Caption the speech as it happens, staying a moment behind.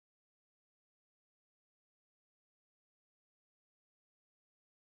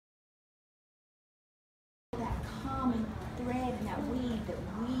Now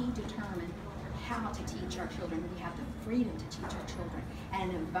we determine how to teach our children. We have the freedom to teach our children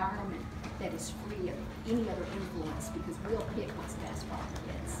and an environment that is free of any other influence, because we'll pick what's best for our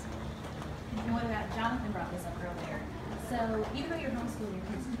kids. And what about, Jonathan brought this up earlier. So even though you're homeschooling your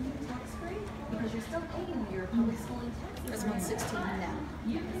kids, do you get tax-free? Because you're still paying your public schooling taxes. There's 116 now.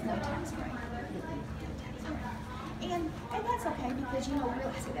 There's no tax break. And that's okay, because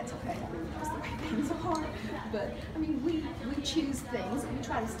I say that's okay, I mean, that's the way things are. But I mean, we choose things, and we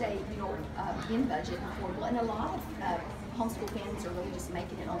try to stay, in budget and affordable. And a lot of homeschool families are really just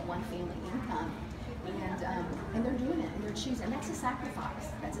making it on one family income, and they're doing it, and they're choosing. And that's a sacrifice.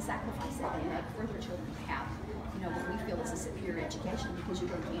 That's a sacrifice that they make for their children to have, what we feel is a superior education, because you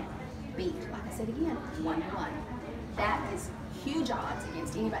really can't beat, like I said again, 1-to-1. That is huge odds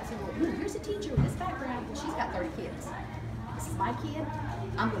against anybody saying, well, here's a teacher with this background, and she's got 30 kids. This is my kid.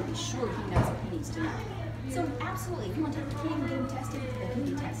 I'm going to be sure he knows what he needs to know. So absolutely, if you want to take the kid and get him tested, they can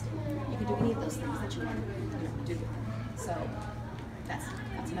be tested. You can do any of those things that you want to do with them. So that's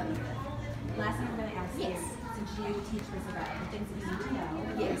another good. Last thing I'm going to ask you, yes. Since you teach this about the things that you need to know,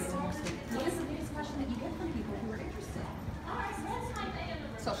 yes. What is the biggest question that you get from people who are interested?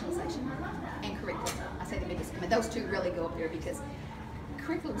 Socialization and curriculum. I say the biggest. I mean, those two really go up there, because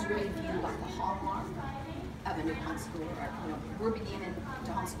curriculum is really viewed like the hallmark of a new homeschooler. We're beginning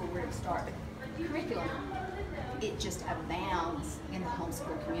to homeschool, where to start, but curriculum, it just abounds in the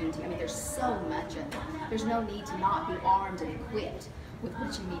homeschool community. I mean, there's so much of it. There's no need to not be armed and equipped with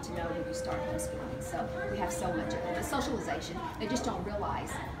what you need to know when you start homeschooling. So we have so much of it. The socialization, they just don't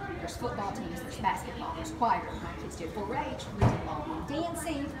realize there's football teams, there's basketball, there's choir. My kids did 4-H, we did ballroom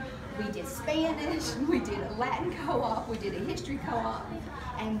dancing, we did Spanish, we did a Latin co-op, we did a history co-op,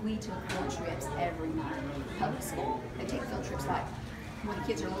 and we took field trips every night. Public school, they take field trips like when the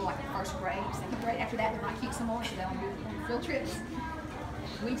kids are little, like in first grade, second grade. After that, they might keep some more, so they'll move on field trips.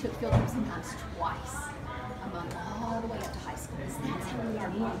 We took field trips sometimes twice a month, all the way up to high school. That's how we are.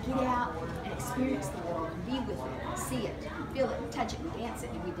 We want to get out and experience the world, and be with it, and see it, and feel it, and touch it, and dance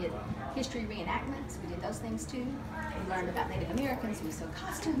it. And we did history reenactments. We did those things too. We learned about Native Americans. We sewed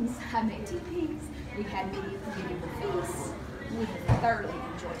costumes. I made teepees. We had medieval feasts. We have thoroughly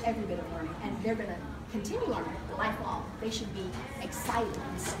enjoyed every bit of learning, and they're going to continue learning lifelong. They should be excited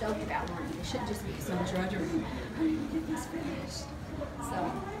and stoked about learning. They shouldn't just be so drudgery. I need to get this finished.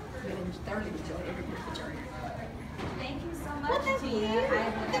 So we thoroughly enjoyed every bit of the journey. Thank you so much, Well, Tina. I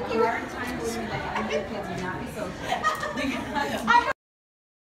have a hard time believing that your kids will not be social.